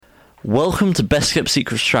Welcome to Best Kept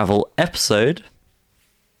Secrets Travel, episode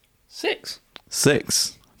 6.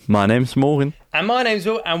 6. My name's Morgan. And my name's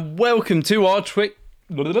Will, and welcome to our quick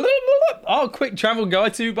travel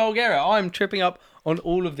guide to Bulgaria. I'm tripping up on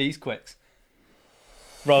all of these quicks.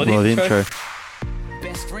 Roll the intro.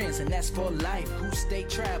 Best friends, and that's for life. Who stay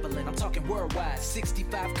traveling? I'm talking worldwide.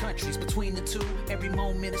 65 countries between the two. Every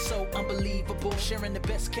moment is so unbelievable. Sharing the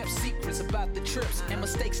best kept secrets about the trips and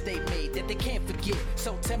mistakes they made that they can't forget.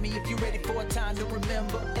 So tell me if you're ready for a time to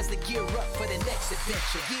remember as they gear up for the next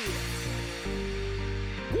adventure.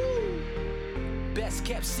 Yeah. Woo! Best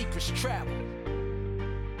kept secrets travel.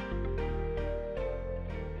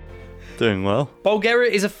 Doing well. Bulgaria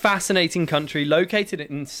is a fascinating country located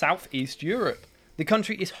in Southeast Europe. The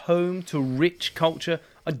country is home to rich culture,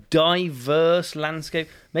 a diverse landscape,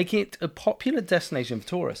 making it a popular destination for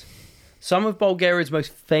tourists. Some of Bulgaria's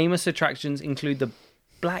most famous attractions include the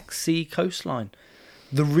Black Sea coastline,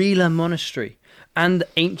 the Rila Monastery, and the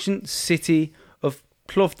ancient city of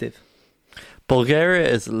Plovdiv. Bulgaria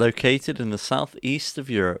is located in the southeast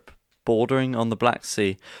of Europe, bordering on the Black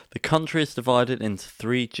Sea. The country is divided into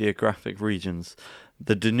 3 geographic regions: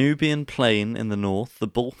 the Danubian Plain in the north, the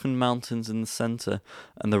Balkan Mountains in the centre,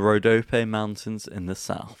 and the Rhodope Mountains in the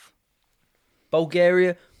south.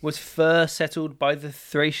 Bulgaria was first settled by the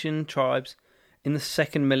Thracian tribes in the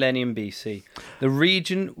 2nd millennium BC. The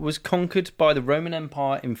region was conquered by the Roman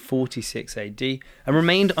Empire in 46 AD and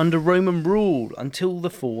remained under Roman rule until the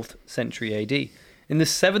 4th century AD. In the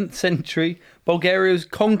 7th century, Bulgaria was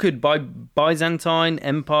conquered by Byzantine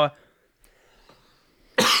Empire.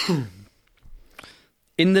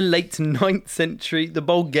 In the late 9th century, the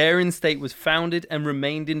Bulgarian state was founded and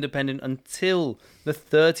remained independent until the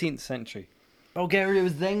 13th century. Bulgaria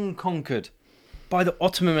was then conquered by the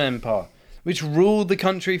Ottoman Empire, which ruled the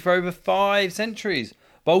country for over 5 centuries.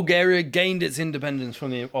 Bulgaria gained its independence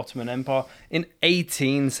from the Ottoman Empire in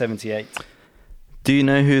 1878. Do you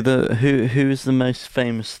know who is the most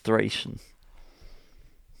famous Thracian?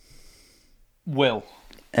 Will.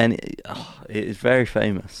 And it is very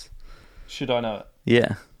famous. Should I know it?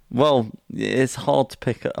 Yeah. Well, it's hard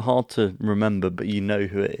to remember, but you know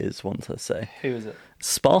who it is once I say. Who is it?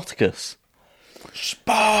 Spartacus.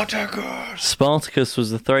 Spartacus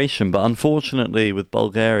was a Thracian, but unfortunately with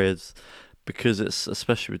Bulgaria, because it's,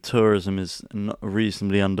 especially with tourism, is not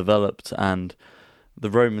reasonably undeveloped, and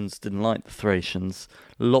the Romans didn't like the Thracians,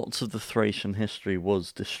 lots of the Thracian history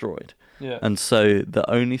was destroyed. Yeah. And so the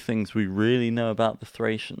only things we really know about the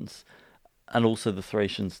Thracians, and also the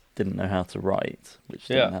Thracians didn't know how to write, which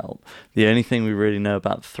didn't help. The only thing we really know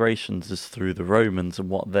about the Thracians is through the Romans and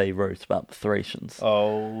what they wrote about the Thracians.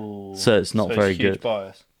 Oh. So it's not very huge good.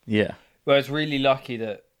 Bias. Yeah. Well, it's really lucky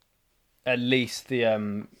that at least the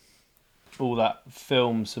all that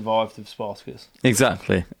film survived of Spartacus.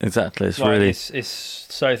 Exactly. It's like, really... It's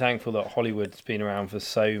so thankful that Hollywood's been around for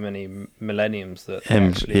so many millenniums that they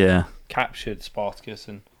actually captured Spartacus,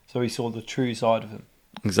 and so we saw the true side of him.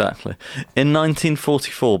 Exactly. In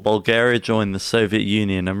 1944, Bulgaria joined the Soviet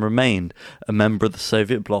Union and remained a member of the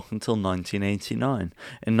Soviet bloc until 1989.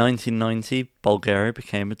 In 1990, Bulgaria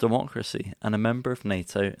became a democracy and a member of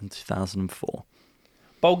NATO in 2004.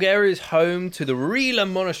 Bulgaria is home to the Rila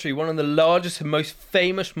Monastery, one of the largest and most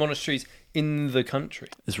famous monasteries in the country.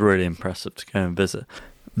 It's really impressive to go and visit.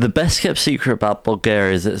 The best kept secret about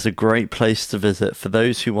Bulgaria is that it's a great place to visit for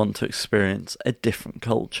those who want to experience a different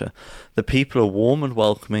culture. The people are warm and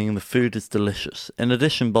welcoming, and the food is delicious. In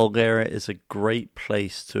addition, Bulgaria is a great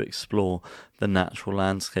place to explore the natural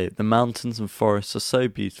landscape. The mountains and forests are so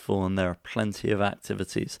beautiful, and there are plenty of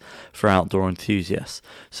activities for outdoor enthusiasts.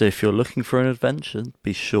 So if you're looking for an adventure,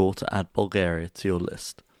 be sure to add Bulgaria to your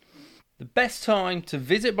list. The best time to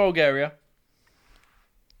visit Bulgaria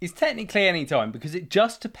is technically any time, because it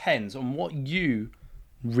just depends on what you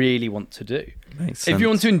really want to do. Makes sense. If you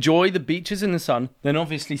want to enjoy the beaches in the sun, then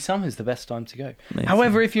obviously summer is the best time to go. Makes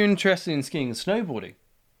However, sense. if you're interested in skiing and snowboarding,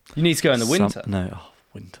 you need to go in the winter.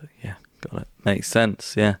 Winter, yeah, got it. Makes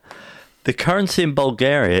sense, yeah. The currency in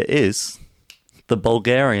Bulgaria is the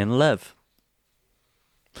Bulgarian lev.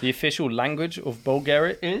 The official language of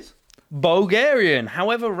Bulgaria is Bulgarian.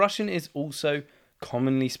 However, Russian is also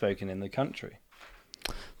commonly spoken in the country.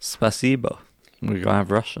 Spasibo. We're going to have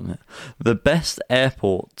Russian here. The best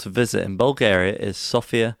airport to visit in Bulgaria is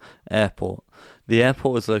Sofia Airport. The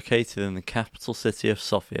airport is located in the capital city of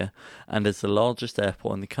Sofia and is the largest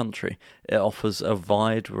airport in the country. It offers a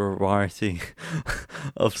wide variety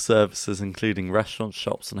of services, including restaurants,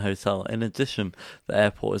 shops and hotels. In addition, the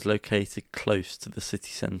airport is located close to the city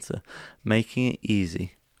centre, making it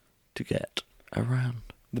easy to get around.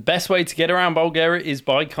 The best way to get around Bulgaria is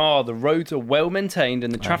by car. The roads are well maintained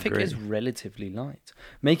and the traffic is relatively light,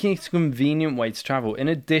 making it a convenient way to travel. In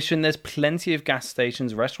addition, there's plenty of gas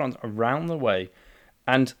stations, restaurants around the way,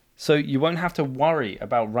 and so you won't have to worry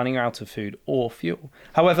about running out of food or fuel.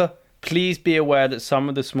 However, please be aware that some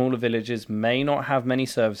of the smaller villages may not have many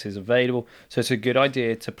services available, so it's a good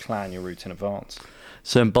idea to plan your route in advance.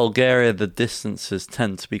 So in Bulgaria, the distances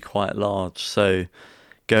tend to be quite large, so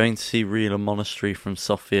going to see Rila Monastery from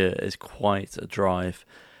Sofia is quite a drive.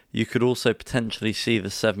 You could also potentially see the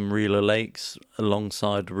 7 Rila lakes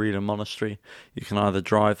alongside Rila Monastery. You can either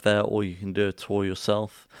drive there or you can do a tour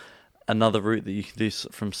yourself. Another route that you can do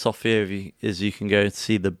from Sofia is you can go to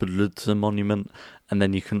see the Buludza monument, and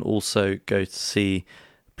then you can also go to see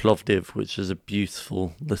Plovdiv, which is a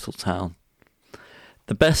beautiful little town.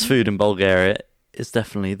 The best food in Bulgaria is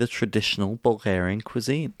definitely the traditional Bulgarian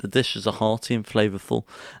cuisine. The dishes are hearty and flavourful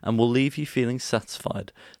and will leave you feeling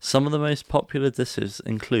satisfied. Some of the most popular dishes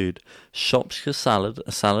include shopska salad,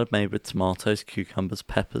 a salad made with tomatoes, cucumbers,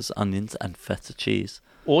 peppers, onions and feta cheese.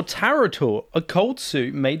 Or tarator, a cold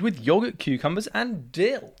soup made with yogurt, cucumbers and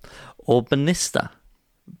dill. Or banitsa,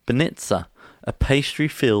 a pastry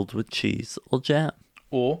filled with cheese or jam.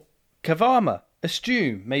 Or kavama, a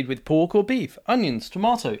stew made with pork or beef, onions,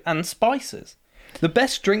 tomato and spices. The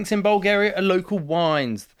best drinks in Bulgaria are local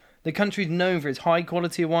wines. The country is known for its high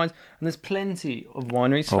quality of wines, and there's plenty of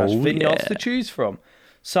wineries / vineyards to choose from.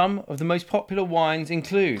 Some of the most popular wines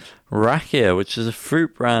include Rakia, which is a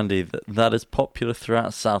fruit brandy that is popular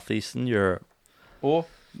throughout southeastern Europe. Or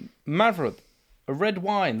Mavrud, a red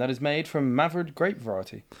wine that is made from Mavrud grape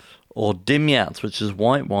variety. Or Dimyat, which is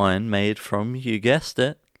white wine made from, you guessed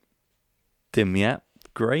it, Dimyat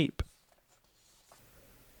grape.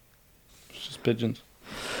 Just pigeons.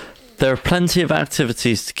 There are plenty of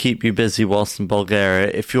activities to keep you busy whilst in Bulgaria.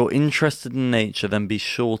 If you're interested in nature, then be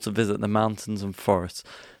sure to visit the mountains and forests.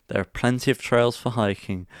 There are plenty of trails for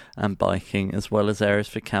hiking and biking, as well as areas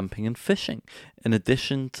for camping and fishing. In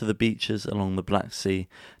addition to the beaches along the Black Sea,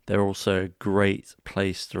 they're also a great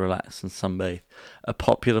place to relax and sunbathe. A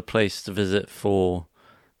popular place to visit for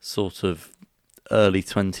sort of early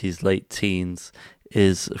 20s, late teens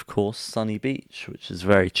is, of course, Sunny Beach, which is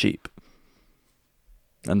very cheap.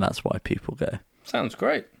 And that's why people go. Sounds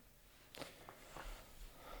great.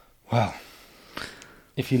 Well,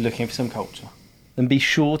 if you're looking for some culture, then be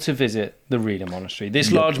sure to visit the Rila Monastery.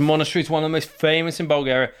 This large monastery is one of the most famous in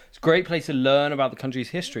Bulgaria. It's a great place to learn about the country's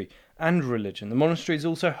history and religion. The monastery is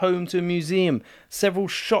also home to a museum, several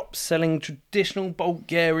shops selling traditional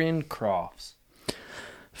Bulgarian crafts.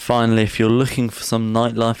 Finally, if you're looking for some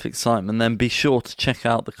nightlife excitement, then be sure to check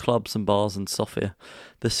out the clubs and bars in Sofia.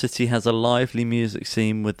 The city has a lively music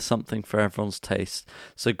scene with something for everyone's taste,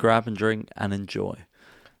 so grab and drink and enjoy.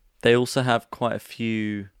 They also have quite a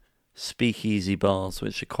few speakeasy bars,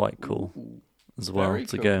 which are quite cool as well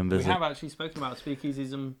to go and visit. We have actually spoken about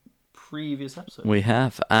speakeasies in previous episodes. We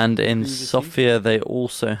have, and in Sofia they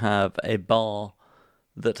also have a bar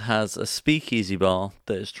that has a speakeasy bar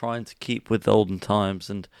that is trying to keep with the olden times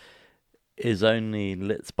and is only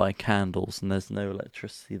lit by candles, and there's no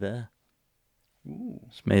electricity there. Ooh.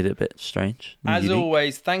 It's made it a bit strange. As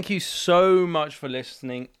always, thank you so much for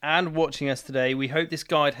listening and watching us today. We hope this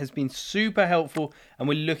guide has been super helpful, and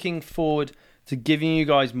we're looking forward to giving you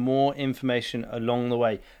guys more information along the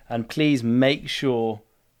way. And please make sure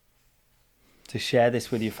to share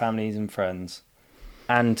this with your families and friends,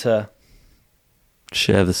 and to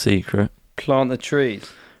share the secret, plant the trees,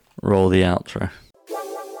 roll the outro.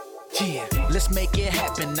 Yeah, let's make it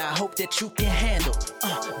happen. I hope that you can handle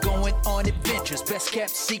going on adventures, best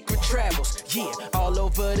kept secret travels. Yeah, all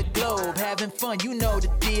over the globe, having fun, you know the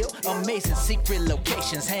deal. Amazing secret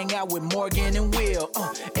locations, hang out with Morgan and Will.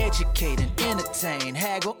 Educate and entertain,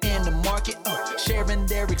 haggle in the market, sharing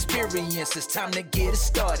their experiences. Time to get it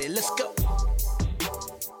started. Let's go.